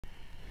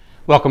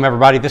Welcome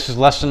everybody. This is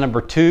lesson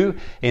number 2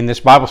 in this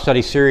Bible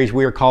study series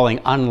we are calling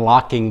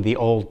Unlocking the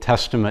Old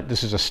Testament.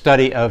 This is a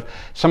study of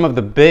some of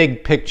the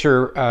big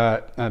picture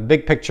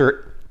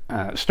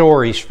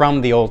stories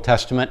from the Old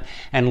Testament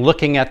and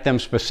looking at them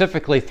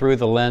specifically through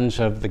the lens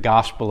of the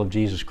gospel of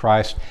Jesus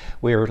Christ.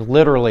 We are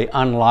literally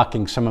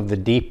unlocking some of the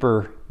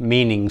deeper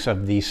meanings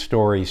of these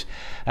stories.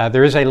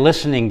 There is a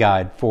listening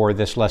guide for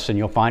this lesson.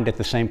 You'll find it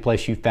the same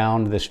place you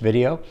found this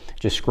video.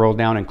 Just scroll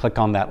down and click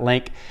on that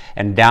link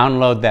and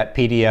download that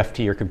PDF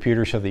to your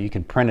computer so that you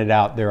can print it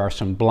out. There are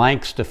some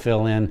blanks to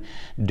fill in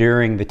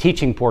during the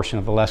teaching portion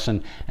of the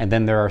lesson, and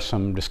then there are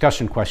some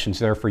discussion questions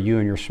there for you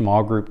and your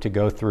small group to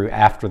go through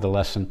after the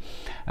lesson.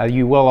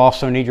 You will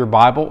also need your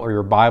Bible or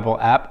your Bible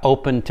app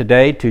open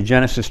today to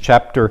Genesis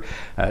chapter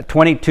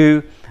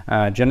 22.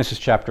 Genesis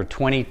chapter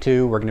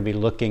 22, we're going to be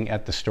looking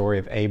at the story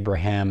of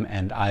Abraham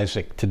and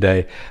Isaac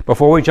today.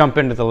 Before we jump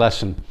into the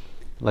lesson,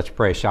 let's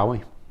pray, shall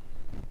we?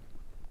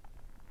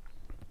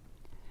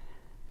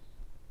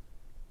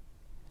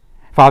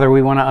 Father,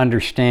 we want to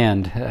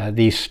understand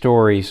these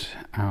stories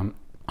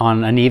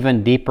on an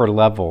even deeper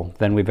level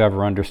than we've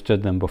ever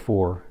understood them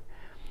before.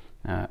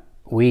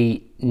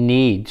 We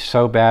need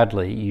so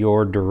badly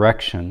your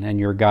direction and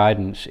your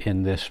guidance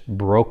in this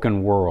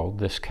broken world,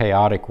 this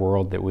chaotic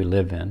world that we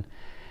live in.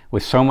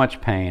 With so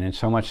much pain and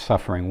so much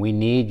suffering, we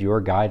need your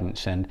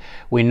guidance, and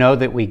we know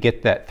that we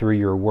get that through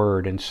your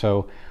word. And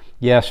so,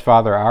 yes,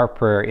 Father, our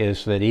prayer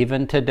is that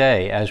even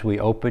today, as we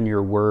open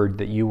your word,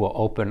 that you will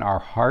open our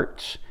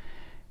hearts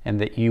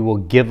and that you will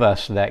give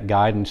us that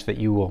guidance, that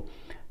you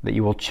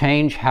will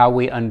change how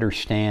we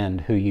understand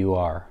who you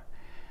are,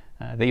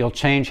 that you'll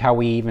change how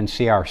we even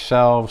see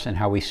ourselves and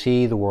how we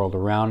see the world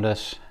around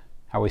us,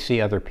 how we see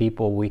other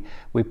people.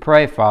 We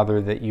pray, Father,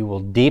 that you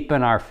will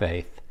deepen our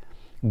faith,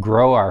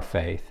 grow our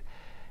faith,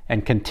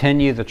 and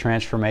continue the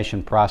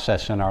transformation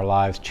process in our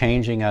lives,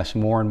 changing us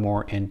more and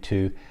more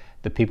into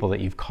the people that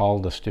you've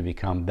called us to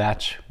become.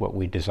 That's what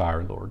we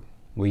desire, Lord.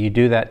 Will you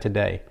do that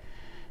today?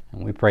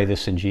 And we pray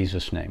this in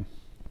Jesus' name.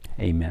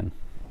 Amen.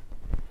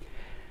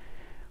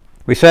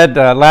 We said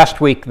last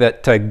week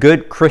that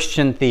good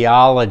Christian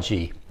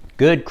theology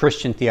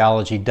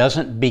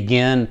doesn't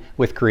begin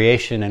with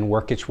creation and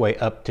work its way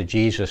up to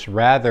Jesus.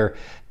 Rather,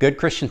 good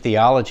Christian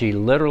theology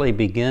literally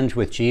begins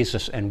with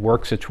Jesus and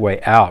works its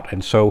way out.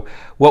 And so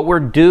what we're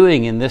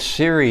doing in this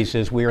series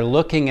is we are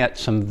looking at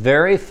some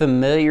very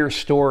familiar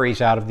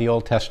stories out of the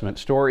Old Testament,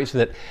 stories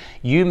that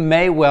you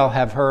may well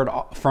have heard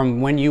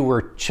from when you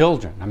were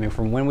children,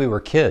 from when we were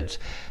kids,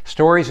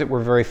 stories that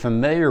we're very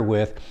familiar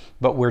with,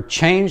 but we're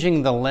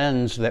changing the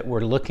lens that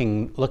we're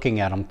looking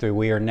at them through.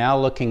 We are now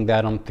looking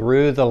at them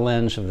through the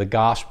lens of the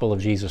gospel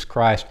of Jesus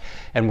Christ,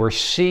 and we're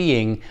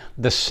seeing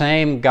the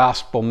same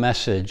gospel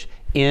message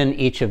in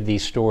each of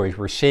these stories.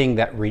 We're seeing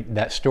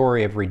that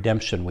story of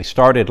redemption. We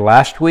started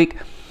last week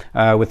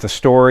with the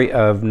story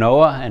of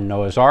Noah and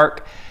Noah's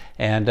Ark,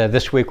 and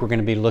this week we're going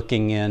to be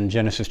looking in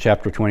Genesis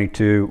chapter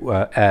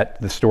 22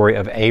 at the story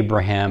of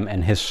Abraham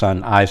and his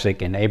son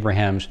Isaac, and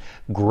Abraham's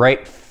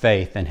great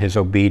faith and his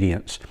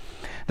obedience.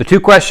 The two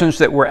questions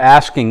that we're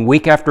asking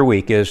week after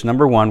week is,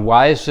 number one,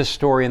 why is this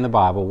story in the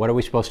Bible? What are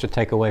we supposed to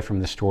take away from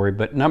this story?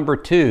 But number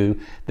two,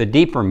 the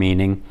deeper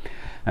meaning,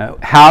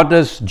 how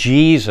does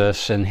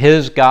Jesus and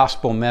his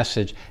gospel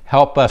message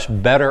help us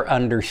better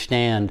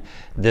understand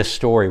this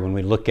story when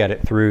we look at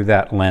it through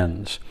that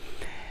lens?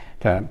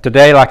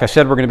 Today, like I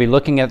said, we're going to be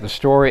looking at the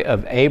story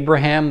of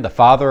Abraham, the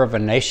father of a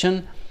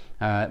nation.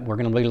 We're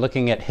going to be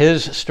looking at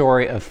his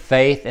story of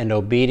faith and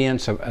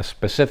obedience, a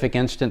specific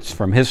instance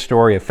from his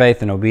story of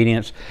faith and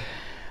obedience.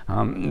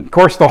 Of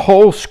course, the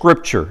whole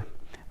Scripture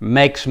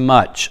makes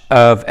much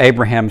of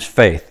Abraham's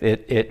faith.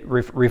 It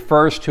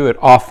refers to it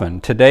often.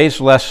 Today's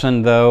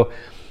lesson, though,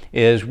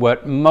 is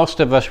what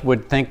most of us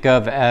would think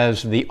of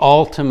as the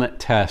ultimate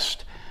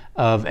test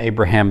of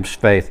Abraham's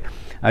faith.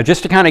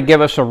 Just to kind of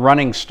give us a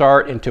running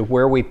start into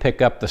where we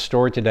pick up the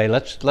story today,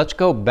 let's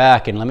go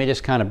back and let me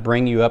just kind of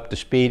bring you up to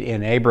speed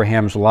in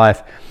Abraham's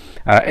life.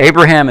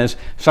 Abraham is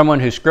someone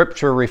who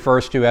Scripture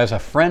refers to as a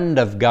friend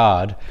of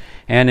God.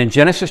 And in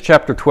Genesis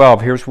chapter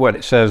 12, here's what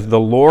it says. The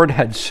Lord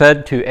had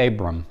said to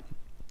Abram,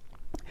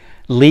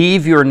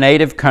 "Leave your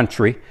native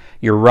country,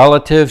 your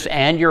relatives,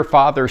 and your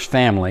father's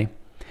family,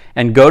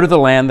 and go to the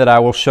land that I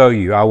will show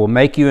you. I will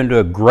make you into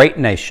a great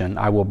nation.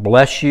 I will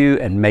bless you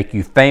and make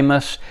you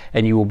famous,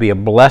 and you will be a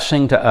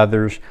blessing to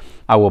others.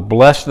 I will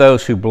bless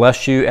those who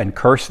bless you and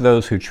curse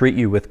those who treat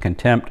you with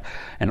contempt,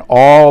 and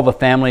all the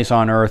families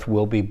on earth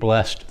will be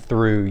blessed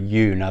through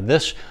you." Now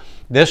this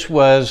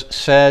was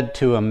said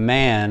to a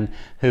man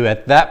who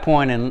at that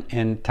point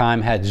in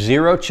time had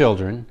 0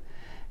 children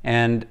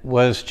and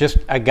was just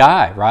a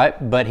guy,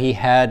 right? But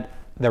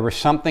there was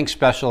something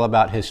special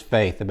about his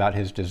faith, about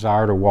his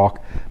desire to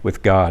walk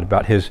with God,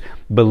 about his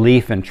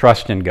belief and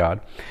trust in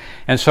God.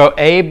 And so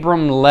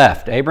Abraham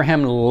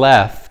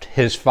left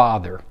his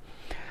father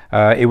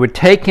It would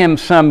take him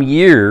some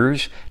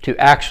years to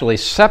actually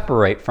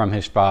separate from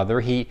his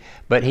father,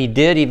 but he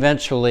did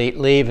eventually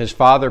leave. His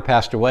father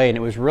passed away, and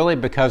it was really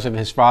because of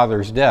his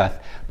father's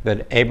death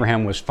that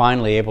Abraham was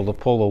finally able to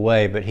pull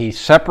away. But he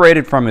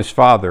separated from his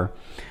father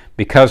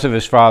because of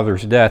his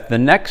father's death. The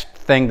next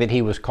thing that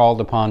he was called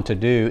upon to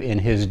do in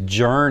his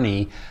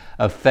journey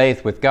of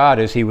faith with God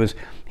is he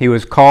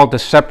was called to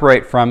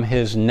separate from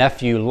his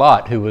nephew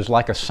Lot, who was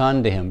like a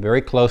son to him,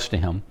 very close to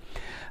him.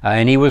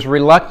 And he was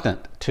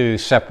reluctant to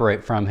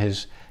separate from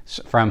his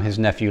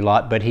nephew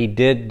Lot, but he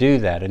did do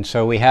that. And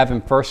so we have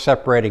him first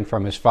separating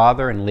from his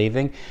father and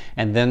leaving,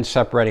 and then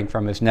separating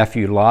from his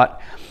nephew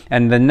Lot.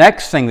 And the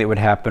next thing that would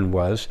happen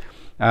was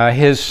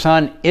his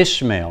son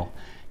Ishmael.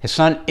 His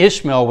son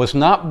Ishmael was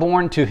not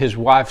born to his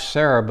wife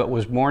Sarah, but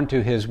was born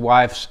to his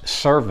wife's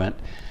servant.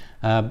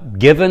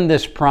 Given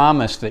this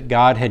promise that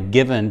God had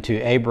given to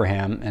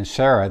Abraham and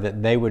Sarah, that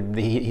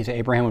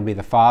Abraham would be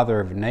the father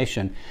of a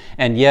nation,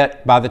 and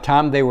yet by the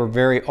time they were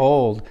very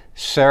old,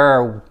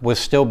 Sarah was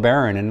still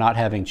barren and not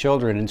having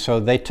children, and so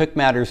they took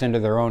matters into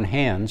their own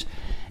hands,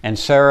 and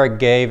Sarah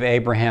gave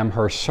Abraham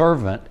her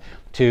servant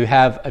to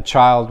have a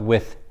child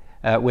with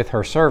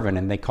her servant,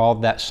 and they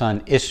called that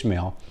son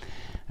Ishmael.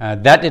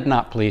 That did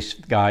not please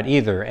God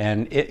either,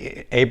 and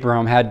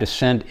Abraham had to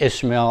send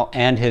Ishmael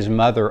and his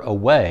mother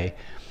away.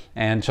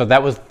 And so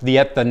that was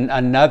yet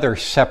another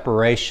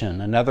separation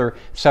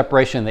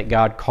that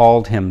God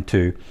called him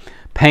to.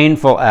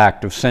 Painful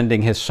act of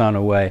sending his son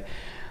away.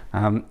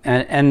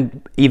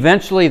 And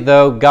eventually,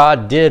 though,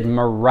 God did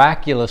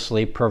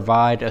miraculously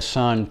provide a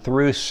son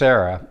through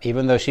Sarah,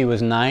 even though she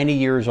was 90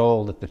 years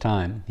old at the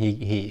time.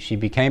 She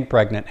became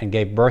pregnant and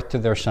gave birth to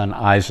their son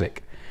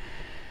Isaac.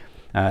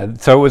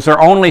 So it was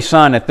their only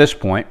son at this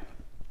point.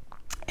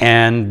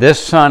 And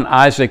this son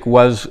Isaac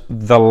was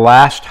the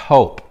last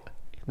hope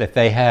that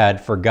they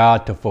had for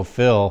God to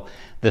fulfill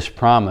this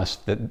promise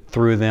that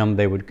through them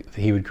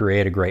he would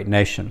create a great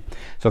nation.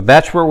 So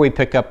that's where we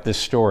pick up this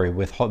story,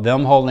 with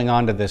them holding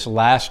on to this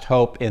last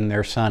hope in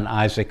their son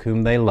Isaac,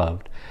 whom they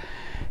loved.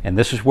 And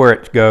this is where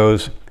it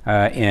goes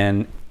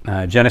in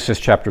Genesis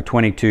chapter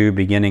 22,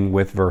 beginning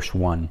with verse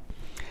 1.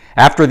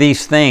 After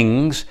these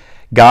things,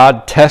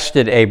 God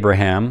tested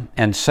Abraham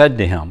and said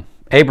to him,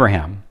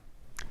 Abraham.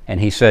 And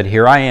he said,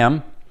 Here I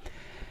am.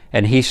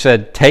 And he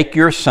said, Take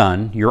your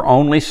son, your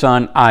only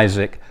son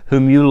Isaac,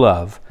 whom you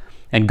love,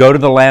 and go to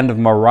the land of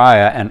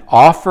Moriah and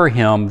offer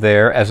him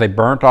there as a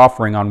burnt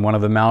offering on one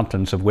of the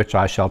mountains of which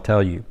I shall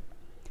tell you.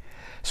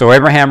 So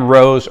Abraham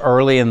rose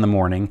early in the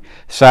morning,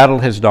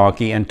 saddled his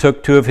donkey, and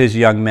took 2 of his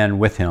young men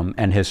with him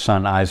and his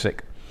son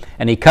Isaac.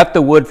 And he cut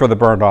the wood for the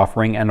burnt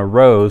offering and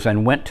arose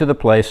and went to the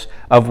place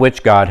of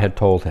which God had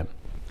told him.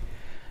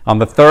 On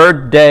the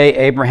 3rd day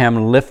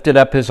Abraham lifted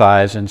up his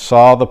eyes and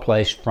saw the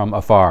place from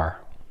afar.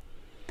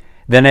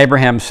 Then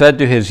Abraham said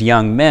to his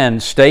young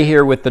men, Stay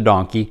here with the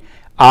donkey.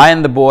 I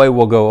and the boy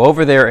will go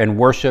over there and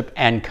worship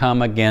and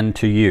come again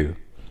to you.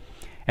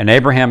 And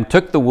Abraham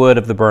took the wood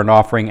of the burnt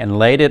offering and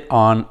laid it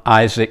on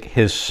Isaac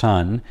his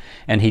son,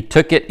 and he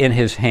took in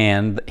his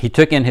hand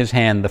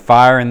the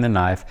fire and the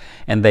knife,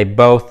 and they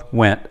both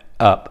went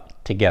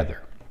up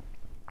together.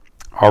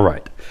 All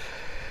right.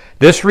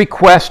 This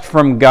request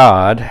from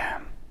God,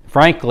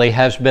 frankly,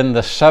 has been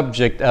the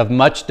subject of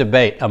much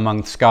debate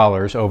among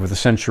scholars over the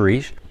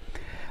centuries.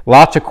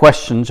 Lots of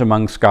questions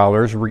among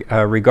scholars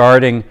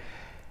regarding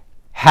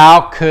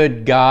how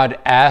could God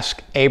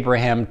ask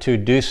Abraham to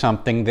do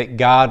something that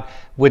God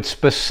would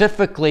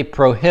specifically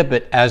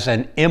prohibit as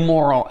an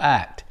immoral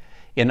act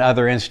in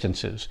other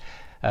instances.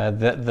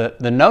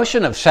 The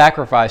notion of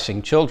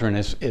sacrificing children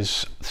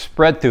is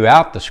spread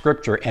throughout the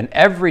Scripture, and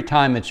every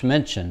time it's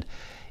mentioned,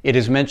 it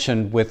is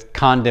mentioned with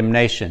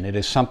condemnation. It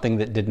is something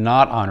that did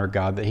not honor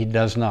God, that he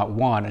does not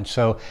want. And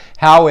so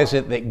how is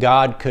it that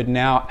God could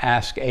now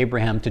ask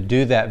Abraham to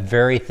do that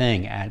very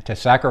thing, and to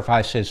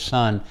sacrifice his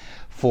son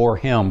for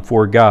him,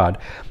 for God?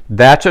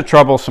 That's a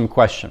troublesome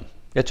question.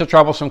 It's a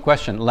troublesome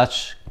question.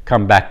 Let's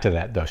come back to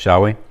that, though,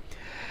 shall we?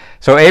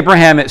 So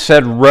Abraham, it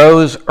said,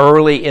 rose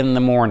early in the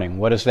morning.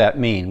 What does that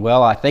mean?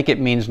 Well, I think it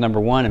means, number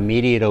one,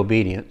 immediate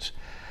obedience.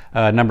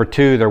 Number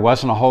two, there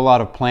wasn't a whole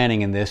lot of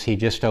planning in this. He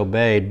just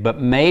obeyed.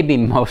 But maybe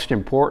most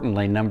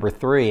importantly, number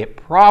three, it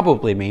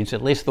probably means,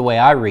 at least the way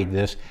I read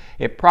this,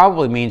 it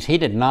probably means he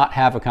did not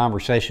have a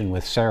conversation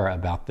with Sarah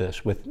about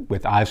this,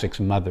 with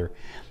Isaac's mother,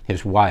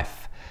 his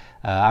wife.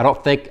 I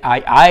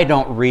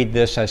don't read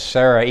this as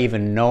Sarah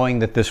even knowing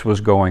that this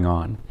was going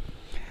on.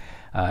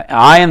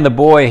 I and the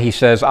boy, he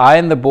says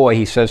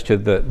to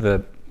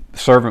the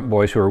servant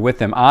boys who are with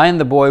him, I and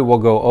the boy will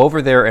go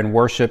over there and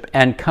worship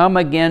and come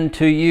again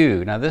to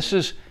you. Now this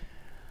is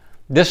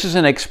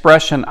an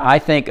expression, I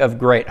think, of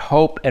great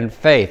hope and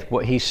faith.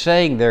 What he's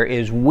saying there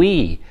is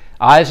we,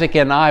 Isaac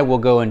and I, will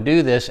go and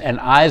do this, and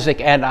Isaac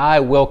and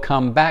I will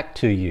come back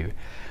to you.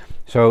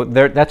 So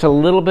that's a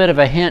little bit of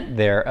a hint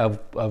there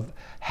of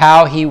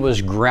how he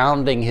was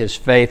grounding his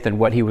faith and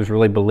what he was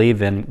really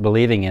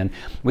believing in.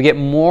 We get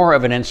more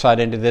of an insight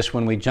into this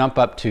when we jump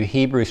up to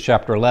Hebrews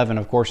chapter 11.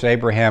 Of course,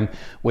 Abraham,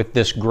 with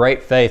this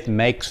great faith,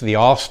 makes the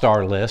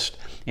all-star list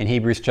in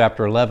Hebrews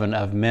chapter 11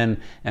 of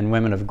men and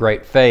women of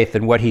great faith.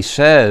 And what he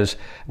says,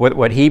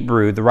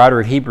 the writer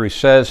of Hebrews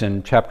says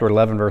in chapter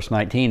 11, verse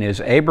 19,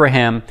 is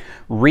Abraham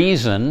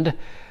reasoned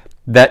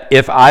that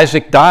if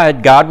Isaac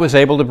died, God was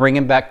able to bring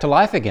him back to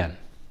life again.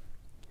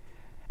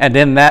 And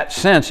in that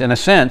sense, in a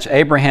sense,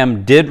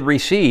 Abraham did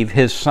receive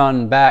his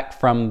son back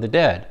from the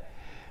dead.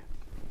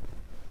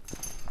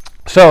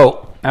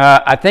 So,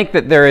 I think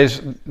that there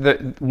is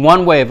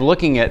one way of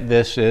looking at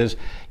this is,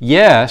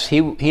 yes,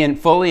 he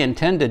fully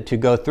intended to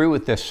go through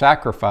with this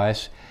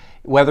sacrifice,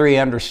 whether he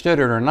understood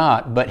it or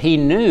not, but he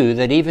knew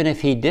that even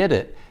if he did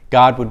it,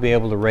 God would be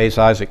able to raise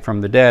Isaac from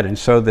the dead. And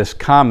so this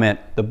comment,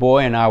 the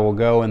boy and I will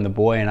go and the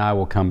boy and I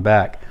will come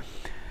back.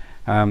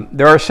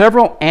 There are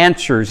several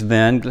answers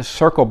then. Let's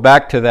circle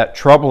back to that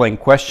troubling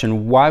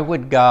question, why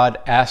would God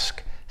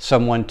ask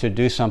someone to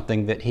do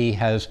something that he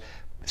has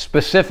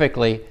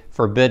specifically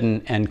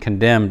forbidden and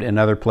condemned in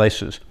other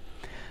places?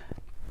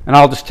 And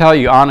I'll just tell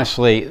you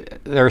honestly,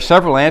 there are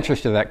several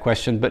answers to that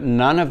question, but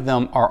none of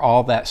them are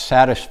all that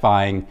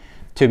satisfying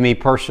to me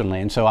personally.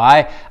 And so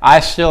I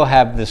still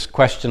have this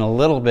question a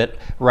little bit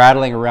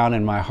rattling around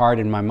in my heart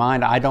and my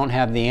mind. I don't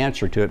have the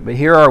answer to it, but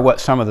here are what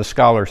some of the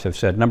scholars have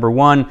said. Number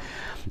one,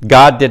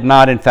 God did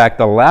not in fact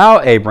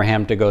allow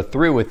Abraham to go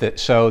through with it,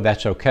 so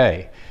that's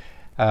okay.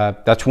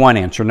 That's one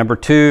answer. Number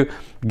two,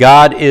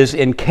 God is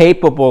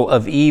incapable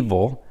of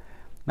evil.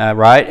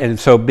 Right? And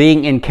so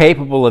being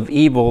incapable of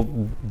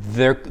evil,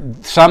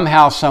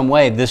 somehow, some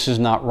way, this is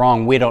not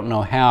wrong. We don't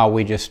know how.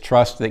 We just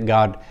trust that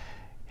God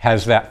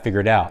has that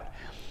figured out.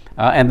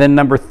 And then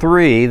number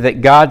three,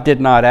 that God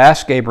did not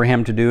ask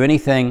Abraham to do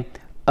anything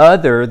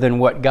other than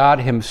what God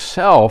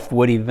himself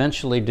would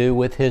eventually do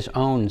with his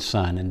own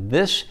son. And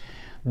this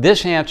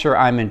answer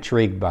I'm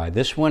intrigued by.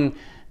 This one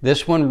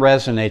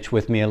resonates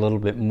with me a little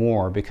bit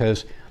more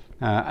because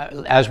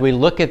as we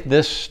look at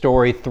this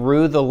story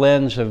through the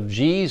lens of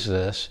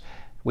Jesus,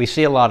 we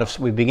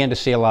begin to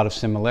see a lot of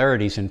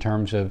similarities in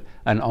terms of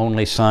an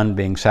only son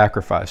being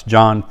sacrificed.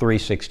 John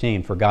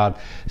 3:16, for God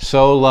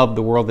so loved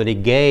the world that he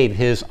gave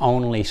his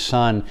only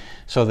son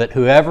so that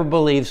whoever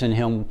believes in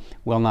him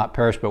will not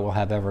perish but will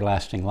have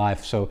everlasting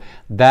life. So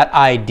that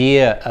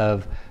idea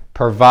of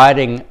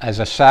providing as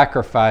a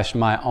sacrifice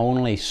my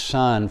only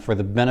son for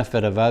the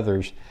benefit of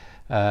others,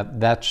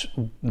 that's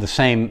the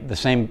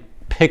same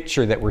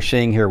picture that we're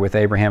seeing here with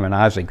Abraham and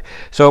Isaac.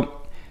 So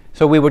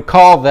we would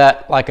call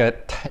that like a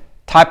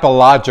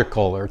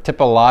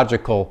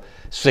typological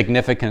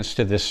significance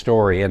to this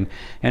story.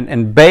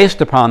 And based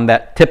upon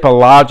that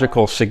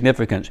typological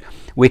significance,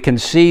 we can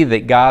see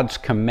that God's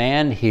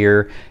command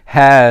here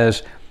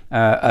has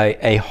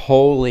a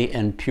holy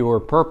and pure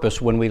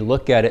purpose when we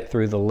look at it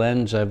through the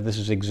lens of this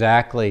is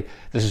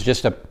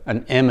just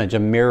an image, a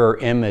mirror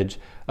image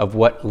of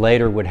what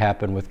later would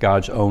happen with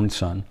God's own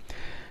son.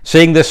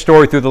 Seeing this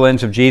story through the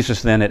lens of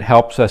Jesus, then, it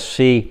helps us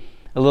see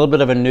a little bit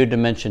of a new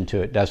dimension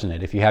to it, doesn't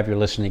it? If you have your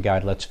listening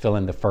guide, let's fill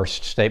in the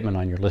first statement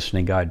on your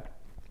listening guide.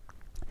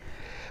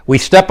 We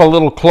step a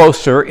little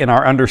closer in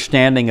our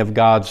understanding of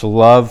God's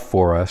love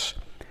for us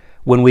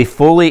when we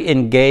fully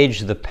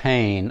engage the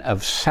pain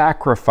of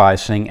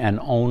sacrificing an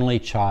only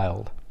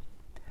child.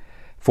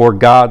 For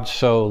God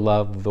so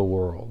loved the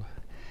world.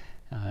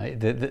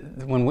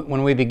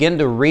 When we begin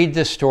to read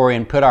this story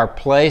and put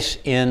ourselves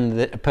in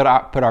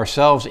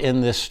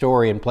this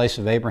story in place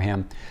of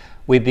Abraham,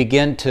 we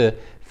begin to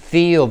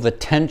feel the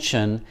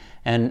tension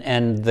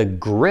and the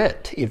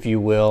grit, if you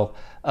will,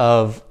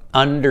 of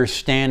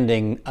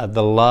understanding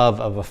the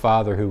love of a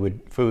father who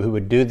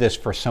would do this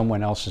for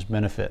someone else's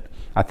benefit.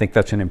 I think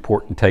that's an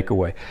important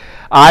takeaway.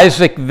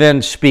 Isaac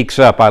then speaks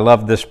up. I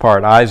love this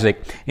part.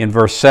 Isaac, in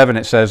verse 7,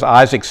 it says,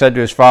 Isaac said to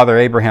his father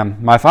Abraham,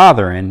 my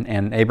father.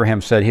 And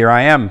Abraham said, here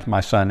I am,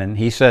 my son. And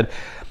he said,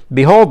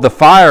 behold the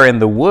fire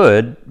and the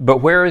wood, but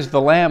where is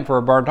the lamb for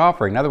a burnt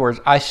offering? In other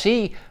words, I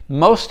see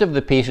most of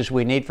the pieces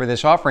we need for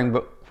this offering,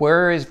 but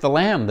where is the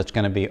lamb that's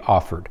going to be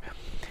offered?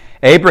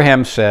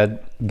 Abraham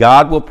said,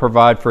 God will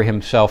provide for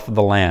himself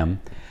the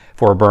lamb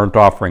for a burnt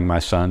offering, my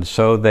son.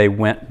 So they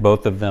went,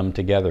 both of them,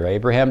 together.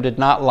 Abraham did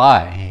not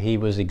lie. He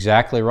was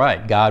exactly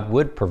right. God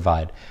would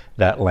provide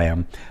that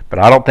lamb. But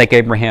I don't think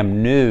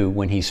Abraham knew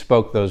when he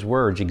spoke those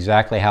words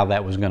exactly how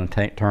that was going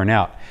to turn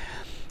out.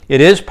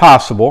 It is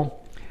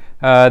possible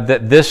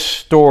that this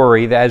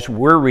story, as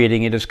we're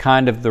reading it, is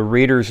kind of the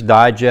Reader's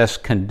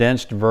Digest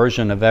condensed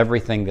version of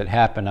everything that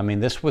happened. I mean,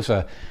 this was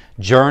a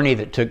journey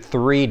that took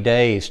 3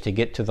 days to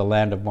get to the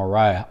land of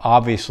Moriah.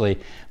 Obviously,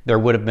 there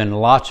would have been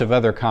lots of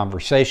other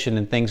conversation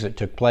and things that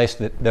took place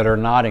that are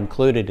not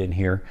included in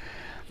here.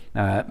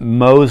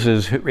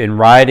 Moses, in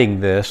writing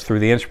this through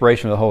the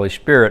inspiration of the Holy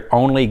Spirit,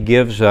 only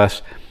gives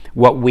us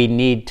what we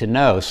need to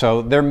know.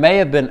 So there may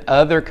have been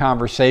other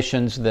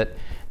conversations that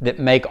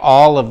make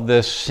all of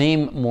this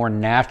seem more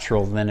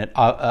natural than it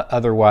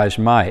otherwise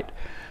might.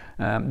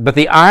 But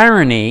the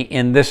irony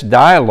in this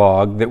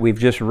dialogue that we've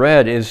just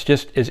read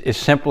is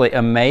simply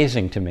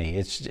amazing to me.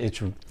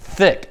 It's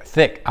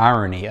thick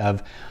irony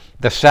of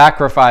the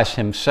sacrifice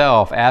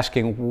himself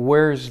asking,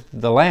 where's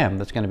the lamb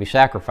that's going to be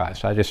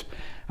sacrificed? I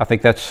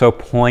think that's so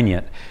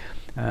poignant.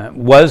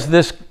 Was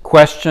this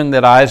question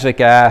that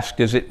Isaac asked,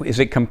 is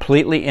it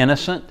completely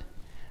innocent?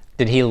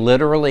 Did he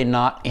literally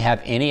not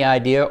have any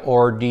idea,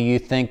 or do you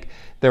think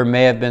there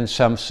may have been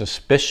some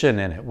suspicion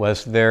in it?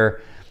 Was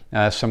there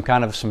some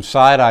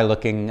side-eye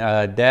looking,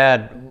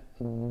 Dad,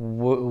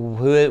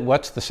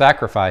 what's the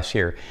sacrifice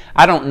here?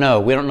 I don't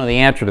know. We don't know the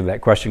answer to that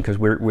question because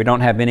we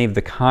don't have any of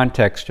the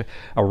context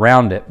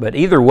around it. But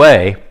either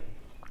way,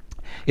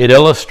 it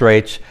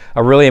illustrates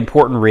a really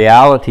important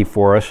reality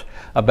for us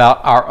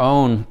about our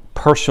own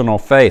personal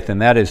faith,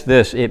 and that is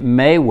this: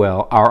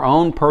 our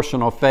own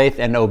personal faith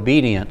and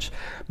obedience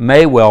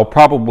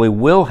probably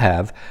will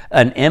have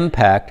an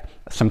impact,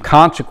 some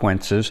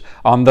consequences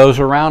on those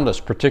around us,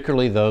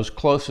 particularly those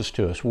closest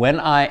to us. When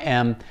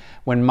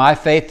my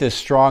faith is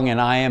strong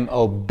and I am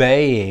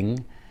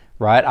obeying,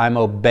 right? I'm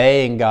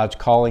obeying God's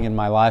calling in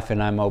my life,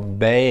 and I'm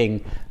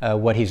obeying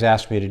what He's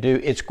asked me to do.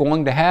 It's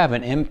going to have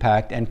an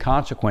impact and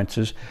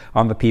consequences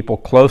on the people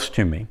close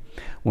to me.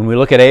 When we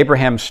look at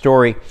Abraham's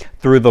story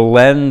through the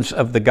lens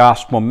of the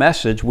gospel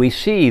message, we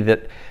see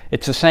that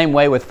it's the same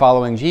way with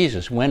following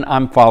Jesus. When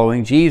I'm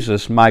following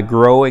Jesus, my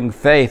growing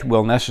faith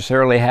will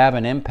necessarily have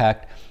an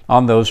impact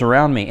on those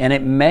around me. And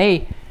it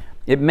may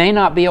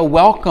not be a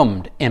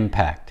welcomed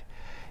impact.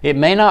 It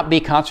may not be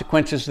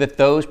consequences that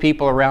those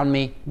people around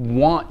me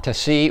want to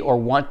see or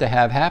want to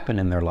have happen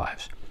in their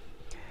lives.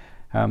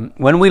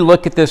 When we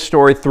look at this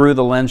story through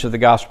the lens of the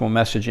gospel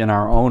message in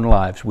our own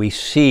lives, we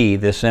see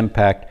this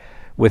impact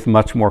with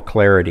much more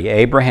clarity.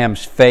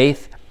 Abraham's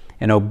faith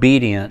and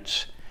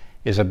obedience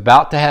is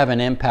about to have an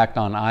impact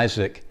on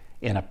Isaac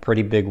in a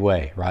pretty big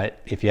way, right?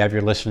 If you have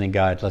your listening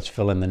guide, let's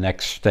fill in the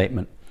next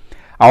statement.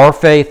 Our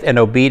faith and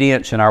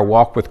obedience in our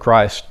walk with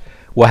Christ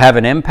will have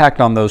an impact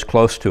on those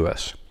close to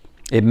us.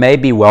 It may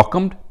be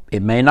welcomed,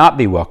 it may not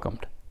be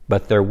welcomed,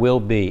 but there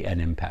will be an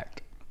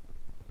impact.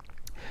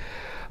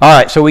 All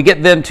right, so we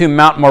get then to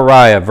Mount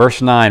Moriah,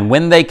 verse 9.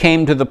 When they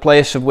came to the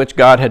place of which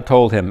God had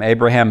told him,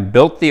 Abraham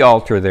built the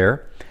altar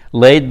there,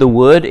 laid the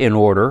wood in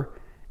order,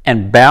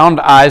 and bound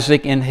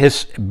Isaac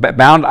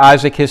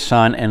his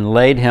son, and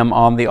laid him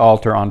on the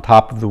altar on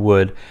top of the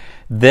wood.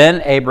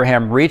 Then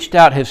Abraham reached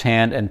out his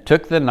hand and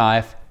took the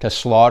knife to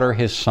slaughter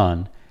his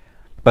son.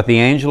 But the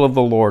angel of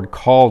the Lord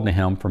called to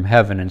him from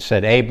heaven and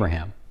said,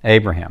 Abraham,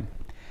 Abraham.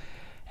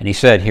 And he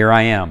said, Here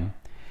I am.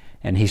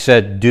 And he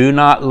said, Do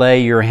not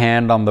lay your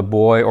hand on the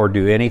boy or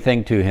do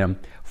anything to him,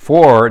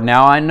 for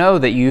now I know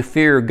that you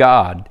fear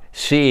God,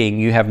 seeing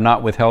you have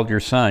not withheld your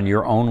son,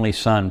 your only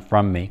son,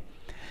 from me.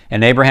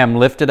 And Abraham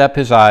lifted up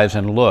his eyes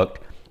and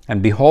looked,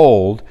 and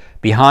behold,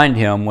 behind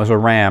him was a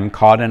ram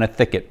caught in a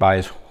thicket by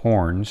his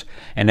horns.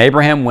 And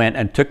Abraham went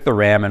and took the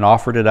ram and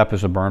offered it up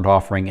as a burnt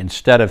offering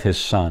instead of his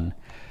son.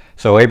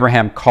 So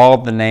Abraham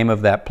called the name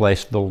of that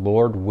place, The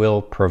Lord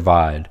Will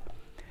Provide.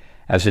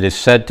 As it is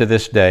said to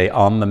this day,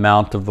 On the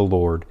mount of the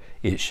Lord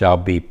it shall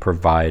be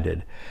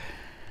provided.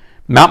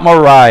 Mount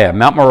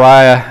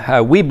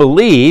Moriah, we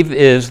believe,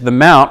 is the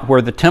mount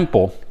where the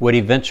temple would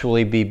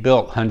eventually be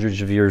built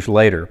hundreds of years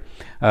later.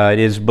 It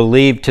is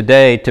believed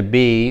today to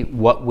be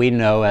what we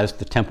know as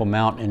the Temple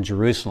Mount in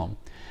Jerusalem.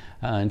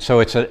 And so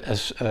it's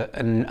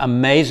an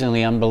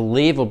amazingly,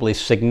 unbelievably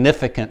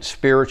significant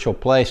spiritual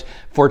place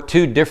for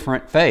two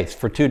different faiths,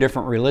 for two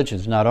different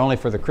religions, not only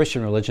for the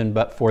Christian religion,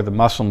 but for the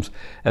Muslims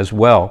as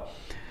well.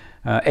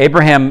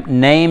 Abraham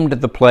named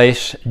the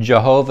place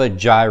Jehovah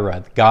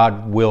Jireh.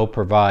 God will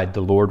provide.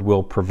 The Lord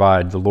will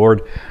provide. The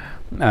Lord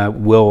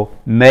will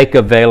make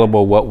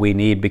available what we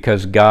need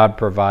because God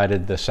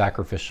provided the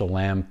sacrificial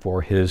lamb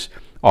for His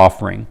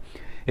offering.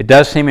 It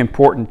does seem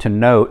important to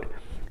note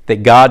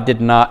that God did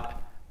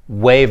not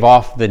wave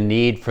off the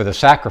need for the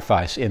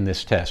sacrifice in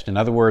this test. In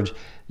other words,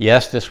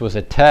 yes, this was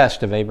a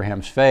test of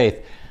Abraham's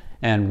faith,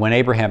 and when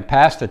Abraham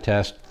passed the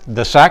test,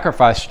 the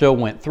sacrifice still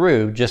went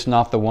through, just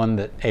not the one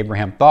that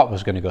Abraham thought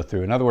was going to go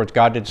through. In other words,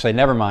 God didn't say,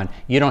 never mind,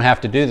 you don't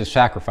have to do the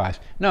sacrifice.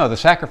 No, the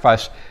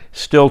sacrifice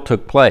still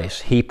took place.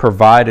 He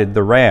provided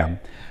the ram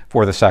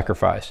for the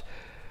sacrifice.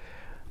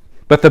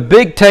 But the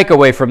big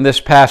takeaway from this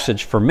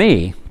passage for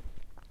me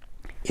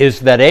is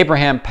that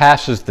Abraham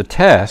passes the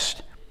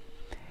test,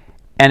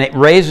 and it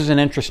raises an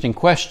interesting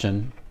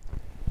question.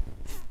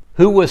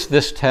 Who was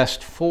this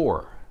test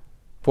for?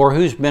 For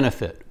whose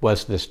benefit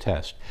was this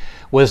test?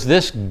 Was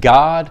this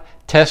God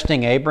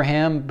testing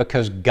Abraham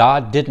because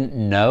God didn't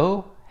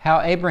know how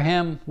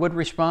Abraham would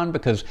respond?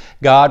 Because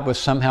God was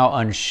somehow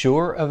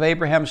unsure of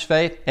Abraham's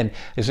faith? And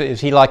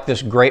is he like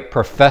this great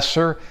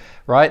professor,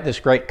 right? This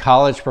great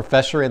college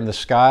professor in the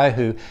sky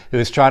who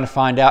is trying to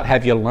find out,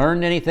 have you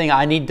learned anything?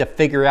 I need to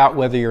figure out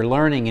whether you're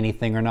learning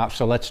anything or not,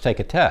 so let's take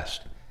a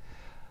test.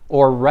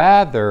 Or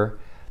rather,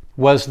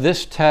 was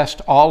this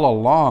test all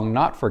along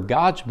not for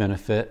God's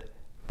benefit,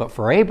 but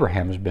for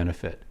Abraham's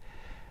benefit?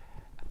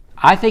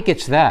 I think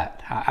it's that.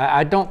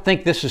 I don't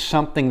think this is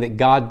something that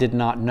God did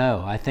not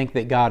know. I think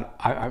that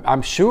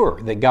I'm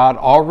sure that God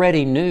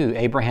already knew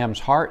Abraham's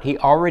heart. He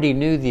already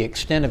knew the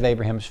extent of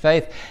Abraham's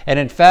faith. And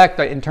in fact,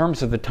 in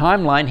terms of the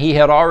timeline, he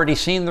had already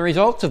seen the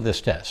results of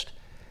this test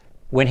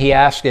when he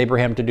asked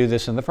Abraham to do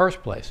this in the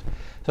first place.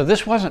 So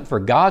this wasn't for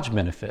God's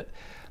benefit.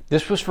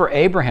 This was for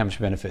Abraham's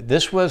benefit.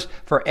 This was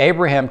for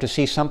Abraham to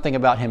see something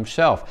about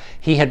himself.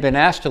 He had been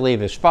asked to leave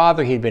his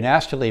father. He'd been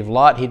asked to leave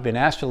Lot. He'd been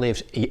asked to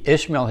leave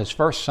Ishmael, his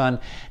first son.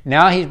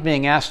 Now he's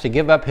being asked to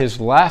give up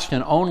his last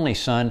and only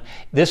son.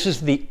 This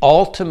is the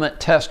ultimate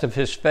test of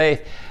his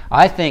faith.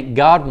 I think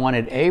God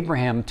wanted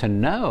Abraham to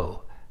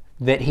know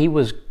that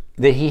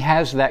he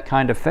has that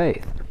kind of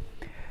faith.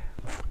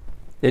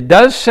 It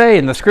does say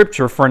in the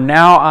scripture, "For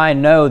now I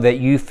know that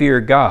you fear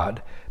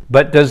God."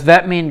 But does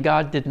that mean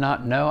God did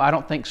not know? I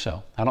don't think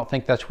so. I don't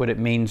think that's what it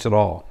means at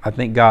all. I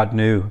think God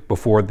knew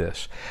before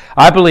this.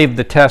 I believe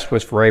the test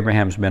was for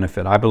Abraham's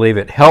benefit. I believe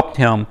it helped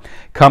him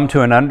come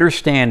to an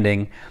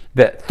understanding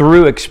that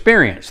through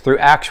experience, through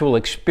actual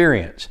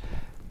experience,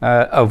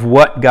 of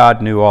what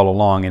God knew all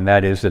along, and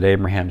that is that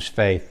Abraham's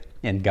faith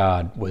in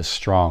God was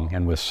strong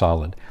and was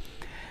solid.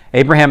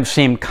 Abraham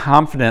seemed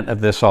confident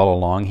of this all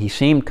along. He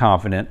seemed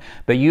confident,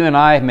 but you and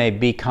I may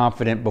be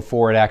confident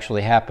before it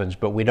actually happens,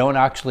 but we don't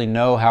actually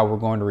know how we're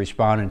going to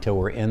respond until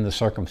we're in the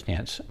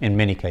circumstance, in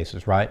many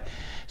cases, right?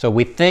 So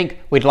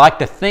we'd like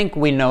to think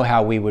we know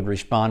how we would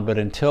respond, but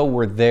until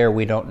we're there,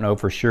 we don't know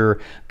for sure.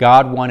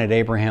 God wanted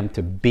Abraham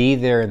to be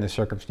there in the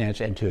circumstance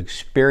and to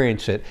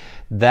experience it.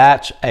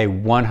 That's a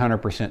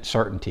 100%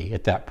 certainty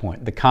at that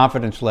point. The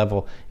confidence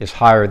level is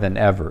higher than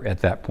ever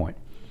at that point.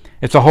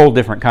 It's a whole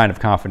different kind of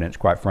confidence,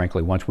 quite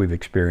frankly, once we've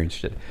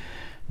experienced it.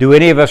 Do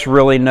any of us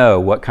really know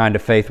what kind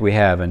of faith we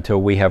have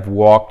until we have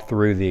walked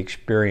through the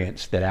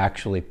experience that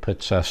actually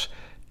puts us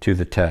to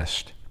the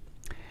test?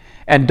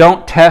 And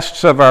don't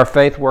tests of our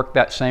faith work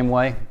that same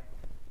way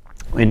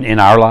in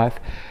our life?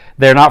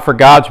 They're not for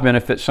God's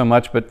benefit so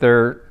much, but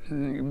they're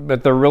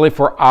really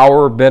for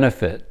our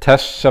benefit.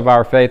 Tests of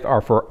our faith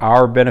are for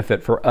our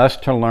benefit, for us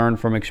to learn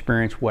from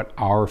experience what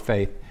our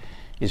faith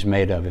is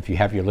made of. If you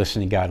have your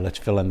listening guide, let's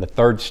fill in the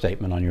third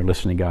statement on your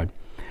listening guide.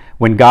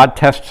 When God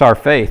tests our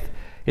faith,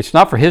 it's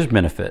not for His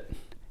benefit.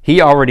 He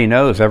already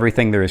knows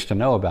everything there is to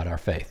know about our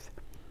faith.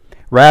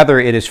 Rather,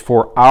 it is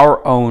for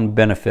our own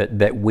benefit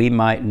that we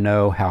might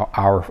know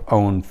our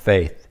own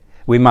faith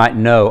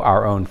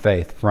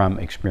from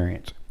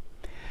experience.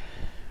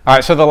 All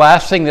right, so the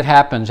last thing that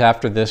happens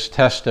after this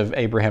test of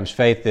Abraham's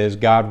faith is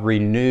God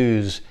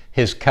renews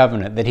His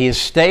covenant that He has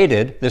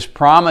stated, this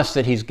promise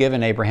that He's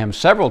given Abraham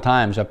several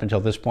times up until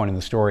this point in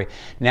the story.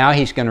 Now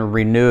He's going to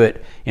renew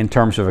it in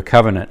terms of a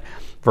covenant.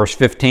 Verse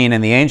 15,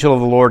 "And the angel of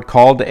the Lord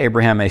called to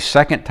Abraham a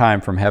second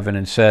time from heaven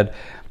and said,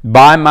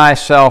 By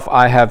myself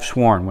I have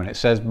sworn." When it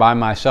says, "By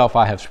myself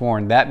I have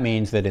sworn," that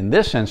means that in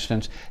this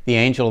instance, the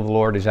angel of the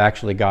Lord is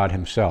actually God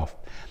Himself.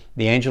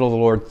 The angel of the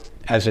Lord,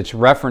 as it's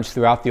referenced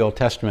throughout the Old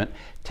Testament,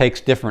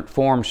 takes different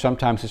forms.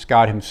 Sometimes it's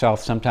God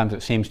Himself. Sometimes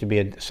it seems to be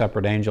a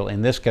separate angel.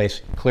 In this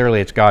case, clearly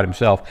it's God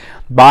Himself.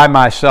 "By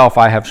myself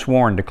I have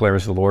sworn,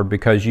 declares the Lord,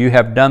 because you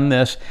have done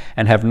this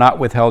and have not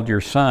withheld your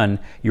son,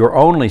 your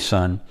only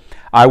son.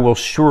 I will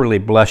surely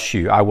bless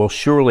you. I will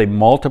surely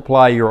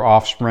multiply your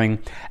offspring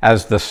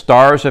as the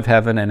stars of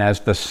heaven and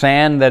as the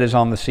sand that is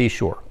on the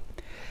seashore.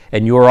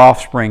 And your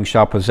offspring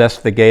shall possess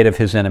the gate of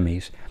his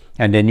enemies.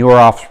 And in your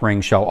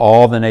offspring shall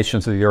all the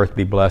nations of the earth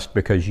be blessed,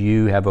 because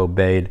you have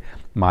obeyed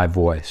my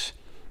voice."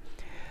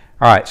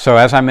 All right, so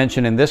as I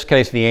mentioned, in this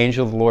case, the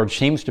angel of the Lord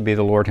seems to be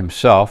the Lord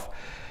Himself.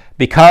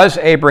 Because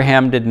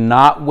Abraham did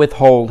not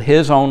withhold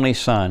his only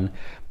son,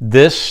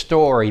 this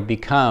story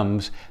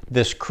becomes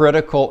this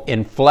critical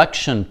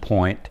inflection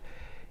point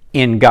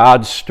in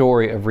God's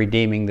story of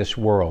redeeming this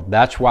world.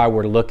 That's why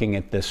we're looking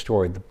at this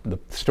story. The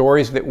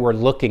stories that we're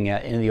looking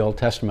at in the Old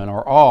Testament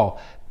are all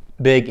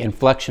big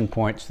inflection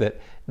points that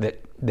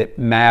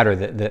matter,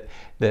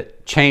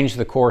 that change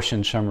the course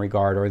in some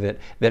regard, or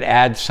that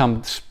add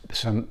some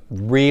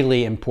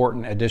really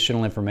important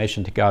additional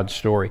information to God's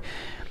story.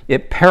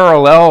 It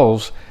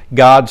parallels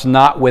God's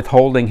not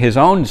withholding His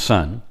own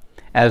Son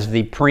as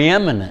the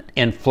preeminent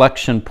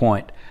inflection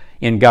point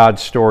in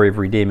God's story of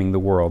redeeming the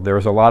world. There are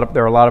a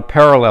lot of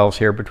parallels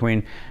here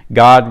between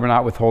God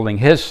not withholding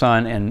His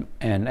Son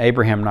and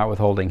Abraham not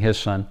withholding his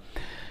son.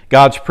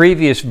 God's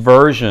previous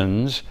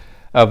versions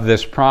of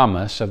this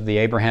promise, of the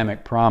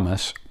Abrahamic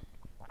promise,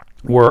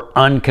 were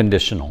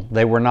unconditional.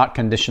 They were not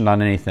conditioned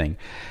on anything.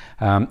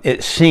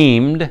 It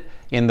seemed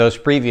in those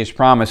previous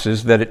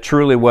promises that it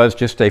truly was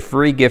just a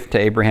free gift to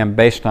Abraham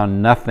based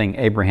on nothing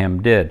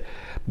Abraham did.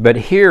 But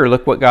here,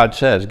 look what God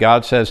says.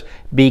 God says,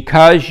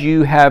 "Because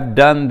you have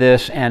done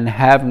this and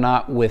have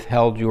not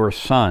withheld your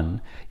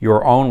son,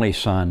 your only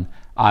son,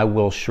 I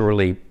will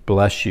surely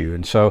bless you."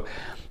 And so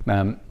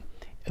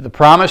the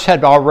promise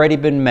had already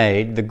been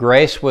made. The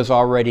grace was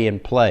already in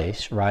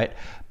place, right?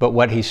 But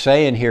what He's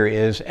saying here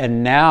is,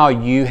 and now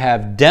you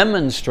have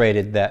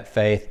demonstrated that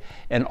faith,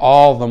 and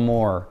all the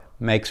more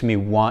makes me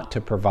want to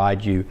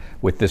provide you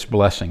with this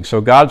blessing. So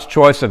God's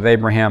choice of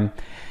Abraham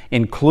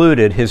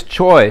included, his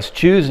choice,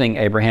 choosing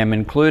Abraham,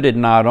 included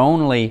not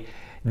only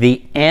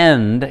the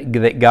end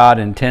that God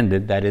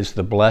intended, that is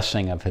the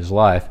blessing of his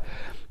life,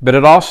 but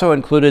it also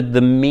included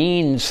the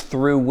means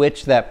through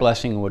which that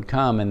blessing would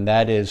come, and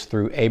that is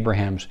through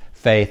Abraham's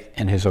faith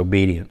and his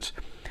obedience.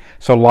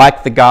 So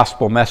like the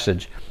gospel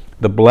message,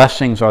 the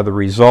blessings are the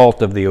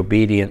result of the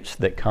obedience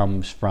that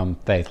comes from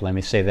faith. Let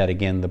me say that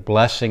again. The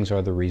blessings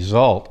are the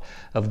result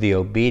of the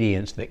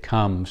obedience that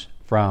comes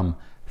from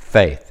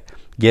faith.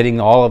 Getting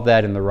all of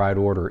that in the right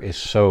order is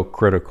so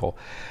critical.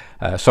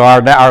 So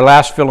our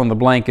last fill in the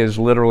blank is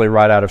literally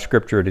right out of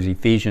Scripture. It is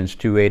Ephesians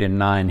 2:8 and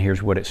 9.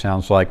 Here's what it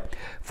sounds like.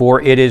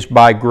 For it is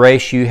by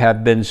grace you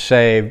have been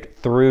saved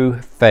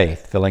through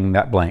faith, filling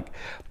that blank,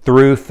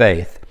 through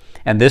faith.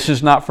 And this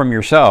is not from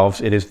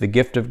yourselves, it is the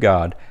gift of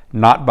God,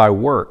 not by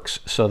works,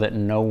 so that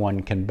no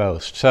one can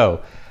boast.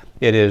 So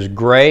it is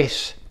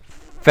grace,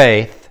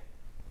 faith,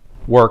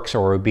 works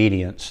or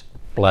obedience,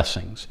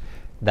 blessings.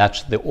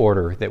 That's the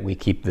order that we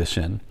keep this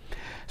in.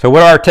 So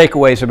what are our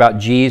takeaways about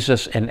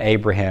Jesus and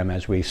Abraham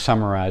as we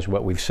summarize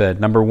what we've said?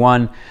 Number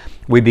one,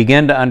 we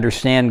begin to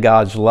understand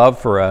God's love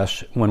for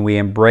us when we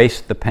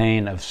embrace the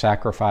pain of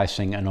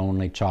sacrificing an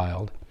only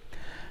child.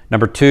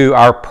 Number two,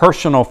 our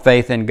personal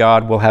faith in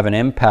God will have an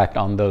impact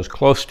on those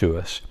close to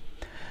us.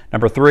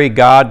 Number three,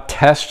 God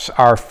tests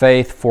our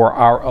faith for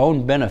our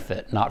own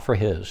benefit, not for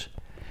His.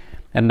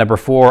 And number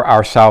four,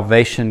 our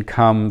salvation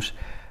comes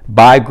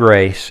by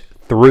grace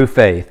through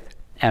faith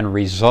and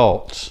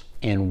results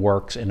in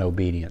works and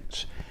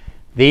obedience.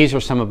 These are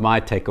some of my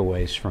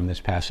takeaways from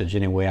this passage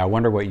anyway. I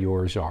wonder what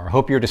yours are. I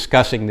hope you're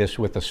discussing this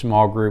with a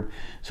small group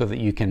so that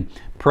you can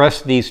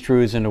press these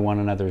truths into one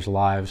another's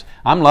lives.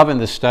 I'm loving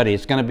this study.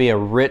 It's going to be a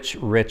rich,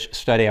 rich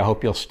study. I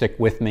hope you'll stick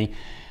with me.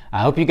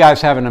 I hope you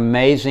guys have an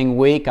amazing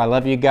week. I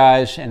love you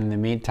guys. And in the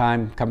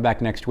meantime, come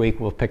back next week.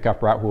 We'll pick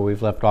up right where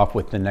we've left off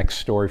with the next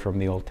story from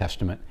the Old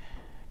Testament.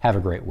 Have a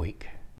great week.